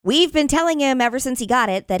We've been telling him ever since he got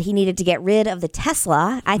it that he needed to get rid of the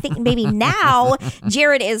Tesla. I think maybe now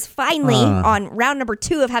Jared is finally on round number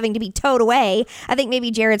 2 of having to be towed away. I think maybe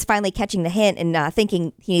Jared's finally catching the hint and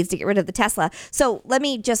thinking he needs to get rid of the Tesla. So let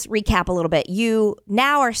me just recap a little bit. You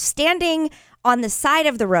now are standing on the side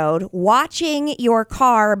of the road watching your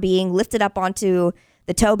car being lifted up onto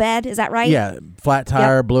the tow bed. Is that right? Yeah. Flat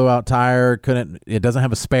tire, blew out tire. It doesn't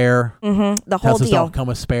have a spare. The whole Teslas deal. don't come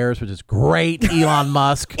with spares, which is great. Elon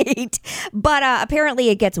Musk. But apparently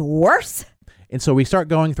it gets worse. And so we start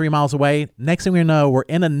going 3 miles away. Next thing we know, we're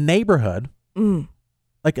in a neighborhood.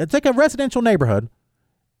 It's like a residential neighborhood.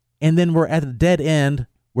 And then we're at a dead end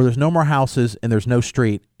where there's no more houses and there's no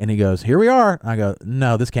street. And he goes, here we are. And I go,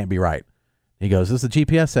 no, this can't be right. He goes, this is the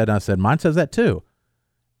GPS said. And I said, mine says that too.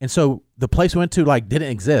 And so the place we went to didn't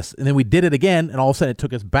exist. And then we did it again. And all of a sudden it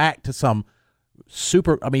took us back to some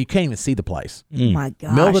you can't even see the place. My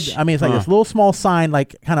gosh. It's like this little small sign,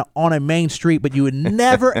 kind of on a main street, but you would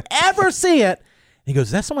never, ever see it. And he goes,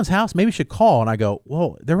 is that someone's house? Maybe we should call. And I go,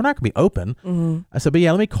 well, they're not going to be open. I said, but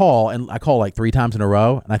yeah, let me call. And I called 3 times in a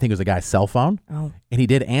row. And I think it was a guy's cell phone. And he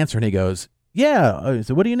did answer. And he goes, yeah. I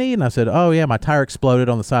said, what do you need? And I said, oh, yeah, my tire exploded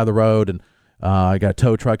on the side of the road. And I got a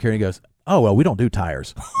tow truck here. And he goes, oh, well, we don't do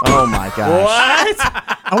tires. Oh, my gosh. What?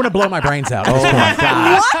 I want to blow my brains out. Oh, my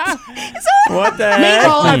gosh. What the heck?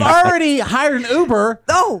 Meanwhile, I've already hired an Uber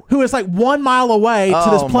who is 1 mile away to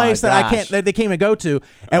this place that they can't even go to.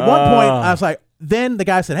 At one point, I was like, then the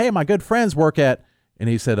guy said, hey, my good friends work at, and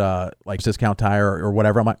he said, Discount Tire or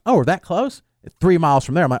whatever. I'm like, oh, we're that close? It's 3 miles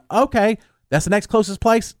from there. I'm like, okay, that's the next closest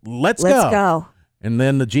place. Let's go. And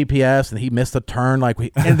then the GPS, and he missed a turn.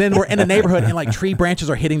 And then we're in a neighborhood, and tree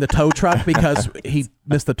branches are hitting the tow truck because he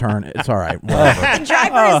missed the turn. It's all right. Whatever. The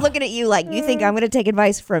driver is looking at you like, you think I'm going to take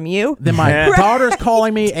advice from you? Then my daughter's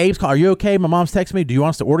calling me. Abe's calling. Are you okay? My mom's texting me. Do you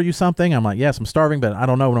want us to order you something? I'm like, yes, I'm starving, but I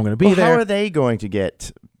don't know when I'm going to be there. How are they going to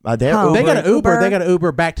get? They got an Uber. They got an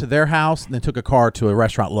Uber back to their house and then took a car to a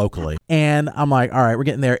restaurant locally. And I'm like, all right, we're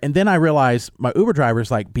getting there. And then I realized my Uber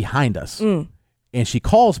driver's behind us. And she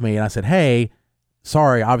calls me, and I said, hey,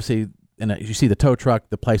 sorry, obviously, and you see the tow truck,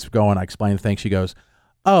 the place going, I explained the thing. She goes,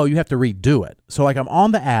 oh, you have to redo it. So I'm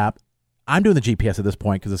on the app. I'm doing the GPS at this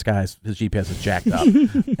point because his GPS is jacked up.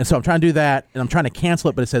 And so I'm trying to do that, and I'm trying to cancel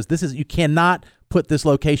it, but it says you cannot put this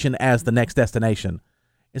location as the next destination.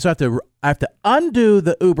 And so I have to undo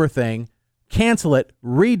the Uber thing, cancel it,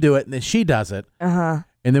 redo it, and then she does it. And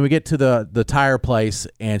then we get to the tire place,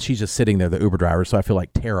 and she's just sitting there, the Uber driver, so I feel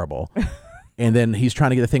terrible. And then he's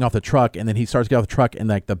trying to get the thing off the truck, and then he starts to get off the truck, and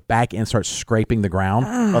the back end starts scraping the ground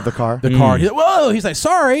of the car. He's like, whoa! He's like,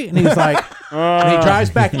 sorry, and he's like, and he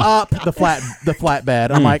drives back up the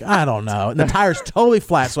flatbed. I'm like, I don't know. And the tire's totally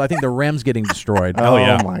flat, so I think the rim's getting destroyed. Oh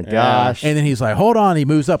my gosh! And then he's like, hold on. He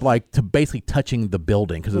moves up to basically touching the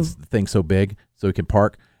building because the thing's so big, so he can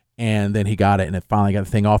park. And then he got it, and it finally got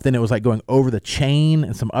the thing off. Then it was going over the chain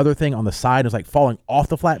and some other thing on the side. It was falling off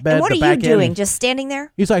the flatbed. And what are you doing? Just standing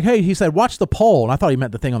there? He's like, hey, he said, watch the pole. And I thought he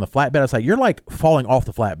meant the thing on the flatbed. I was like, you're falling off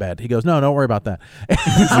the flatbed. He goes, no, don't worry about that.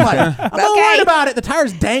 I'm like, I'm not worried about it. The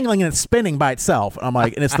tire's dangling and it's spinning by itself. And I'm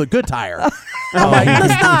like, and it's the good tire. I'm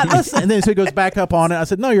like, listen. And then so he goes back up on it. I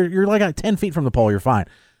said, no, you're 10 feet from the pole. You're fine.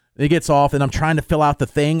 And he gets off, and I'm trying to fill out the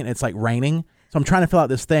thing, and it's raining. So I'm trying to fill out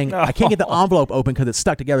this thing. I can't get the envelope open because it's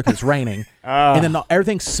stuck together because it's raining. And then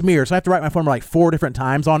everything's smeared. So I have to write my phone number 4 different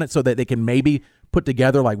times on it so that they can maybe put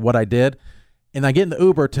together what I did. And I get in the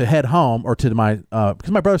Uber to head home or to my,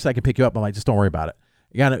 because my brother said I could pick you up. I'm like, just don't worry about it.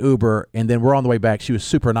 I got an Uber, and then we're on the way back. She was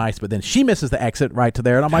super nice, but then she misses the exit right to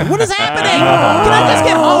there. And I'm like, what is happening? Can I just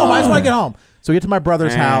get home? I just want to get home. So we get to my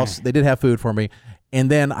brother's house. They did have food for me. And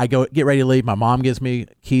then I get ready to leave. My mom gives me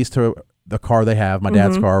keys to the car they have, my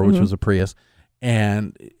dad's car, which was a Prius.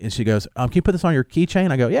 And she goes, can you put this on your keychain?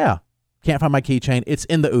 I go, yeah. Can't find my keychain. It's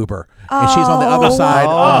in the Uber. And she's on the other side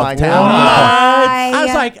of town. I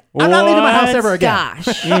was like, I'm not leaving my house ever again.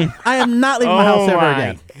 Gosh. I am not leaving my house ever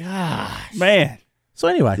again. Gosh. Man. So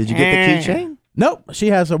anyway. Did you get the keychain? Nope. She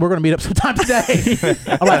has. We're going to meet up sometime today.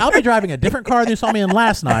 I'm like, I'll be driving a different car than you saw me in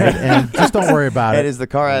last night, and just don't worry about it. It is the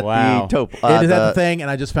car at the Taupe. It is at the thing, and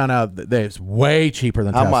I just found out that it's way cheaper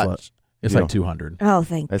than Tesla. How much? It's $200. Oh,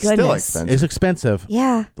 thank goodness. It's still expensive. It's expensive.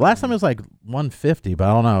 Yeah. The last time it was $150, but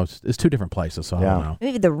I don't know. It's 2 different places, so I don't know.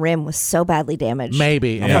 Maybe the rim was so badly damaged.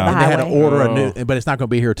 Maybe. Yeah. They had to order a new, but it's not going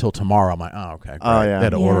to be here till tomorrow. I'm like, oh, okay. Great. Oh, yeah. They had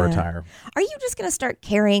to order a tire. Are you just going to start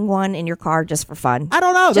carrying one in your car just for fun? I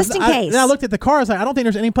don't know. Just in case. Then I looked at the car. I was like, I don't think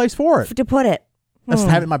there's any place for it. To put it. Let's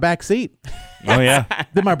have it in my back seat. Oh, yeah.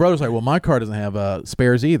 Then my brother's like, well, my car doesn't have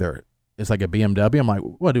spares either. is like a BMW. I'm like,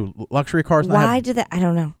 what do luxury cars not Why have? do that? I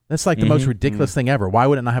don't know. That's like the most ridiculous thing ever. Why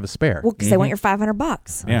wouldn't I have a spare? Well, because they want your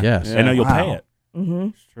 $500. Yeah. Yes. They know you'll pay it.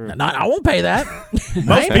 I won't pay that.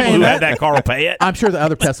 Most people who have that car will pay it. I'm sure the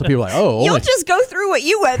other Tesla people are like, oh, You'll only. just go through what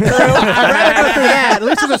you went through. I'd rather go through that. At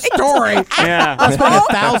least there's a story. Yeah. I'm spending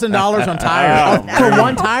 $1,000 on tires. Oh, For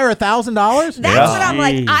one tire, $1,000? That's what I'm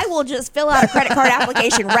like. I will just fill out a credit card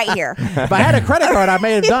application right here. If I had a credit card, I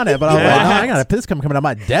may have done it, but I was like, no, I got this coming out of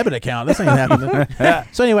my debit account. This ain't happening.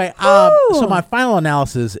 So anyway, so my final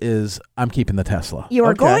analysis is I'm keeping the Tesla. You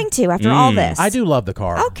are going to after all this. I do love the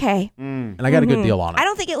car. Okay. And I got a good deal on it. I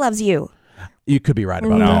don't think it loves you. You could be right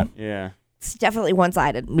about that. Yeah. It's definitely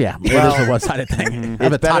one-sided. Yeah, it is a one-sided thing. I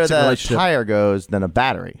have a It's better toxic that a relationship. tire goes than a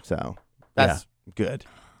battery. So that's good.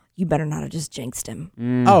 You better not have just jinxed him.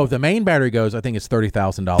 Oh, the main battery goes, I think it's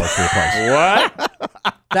 $30,000 to replace.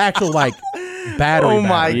 What? The actual, like, battery. Oh,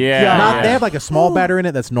 my battery. Yeah. God. They have like a small battery in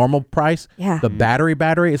it that's normal price. Yeah. The battery,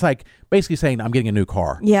 it's like basically saying I'm getting a new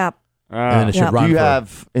car. Yeah. And then it should Yeah. run Do you for-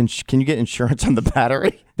 have, can you get insurance on the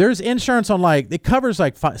battery? There's insurance on it covers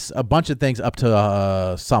like a bunch of things up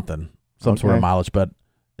to some sort of mileage,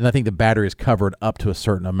 and I think the battery is covered up to a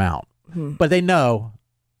certain amount. But they know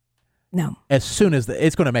No. as soon as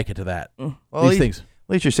it's going to make it to that. Well, These things.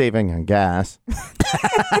 At least you're saving on gas.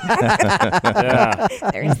 Yeah.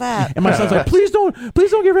 There's that. And my son's like, please don't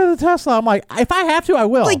get rid of the Tesla. I'm like, if I have to, I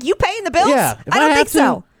will. Like, you paying the bills? Yeah. If I don't have think to-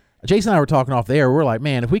 so. Jason and I were talking off the air. We're like,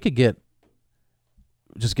 man, if we could get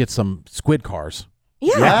some squid cars,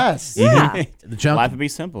 Yeah. Yes. Yeah. the junk Life would be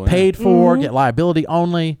simple. paid for, get liability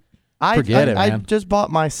only. Forget it, I man. just bought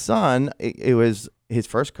my son. It was his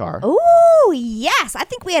first car. Ooh, yes. I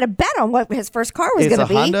think we had a bet on what his first car was It's going a to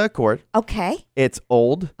be. Honda Accord. Okay. It's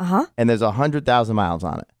old, Uh-huh. and there's 100,000 miles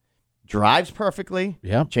on it. Drives perfectly.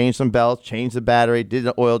 Yeah. Changed some belts, changed the battery, did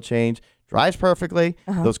an oil change. Drives perfectly.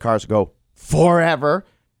 Those cars go forever.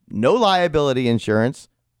 No liability insurance.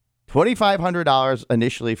 $2,500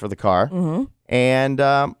 initially for the car. And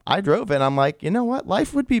I drove it. And I'm like, you know what?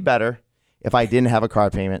 Life would be better if I didn't have a car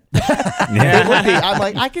payment. It would be. I'm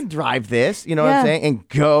like, I can drive this, you know what I'm saying, and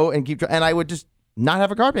go and keep driving. And I would just not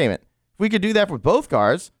have a car payment. If we could do that for both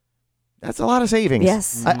cars, that's a lot of savings.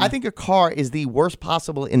 Yes. I think a car is the worst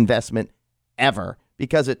possible investment ever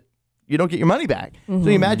because you don't get your money back. So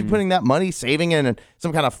you imagine putting that money, saving it in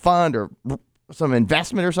some kind of fund or some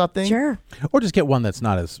investment or something. Sure. Or just get one that's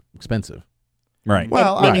not as expensive. Right.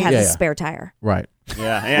 Well, Maybe I- has yeah, a yeah. spare tire. Right.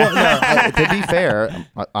 Yeah. well, no, to be fair,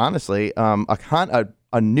 honestly,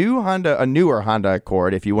 a newer Honda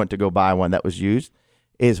Accord, if you went to go buy one that was used,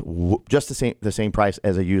 is just the same price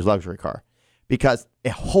as a used luxury car, because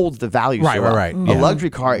it holds the value. Right, so well. right. A Yeah. luxury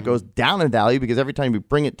car, it goes down in value because every time you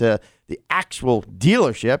bring it to the actual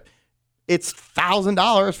dealership, it's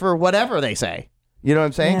 $1,000 for whatever they say. You know what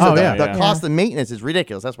I'm saying? Yeah. So Oh, the, yeah. the cost of maintenance is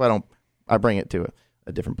ridiculous. That's why I bring it to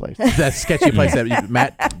a different place. That sketchy place that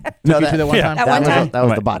Matt took you to that one time? That one time? That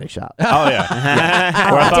was the body shop. Oh,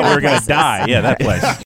 yeah. Where I thought we were going to die. Yeah, that place.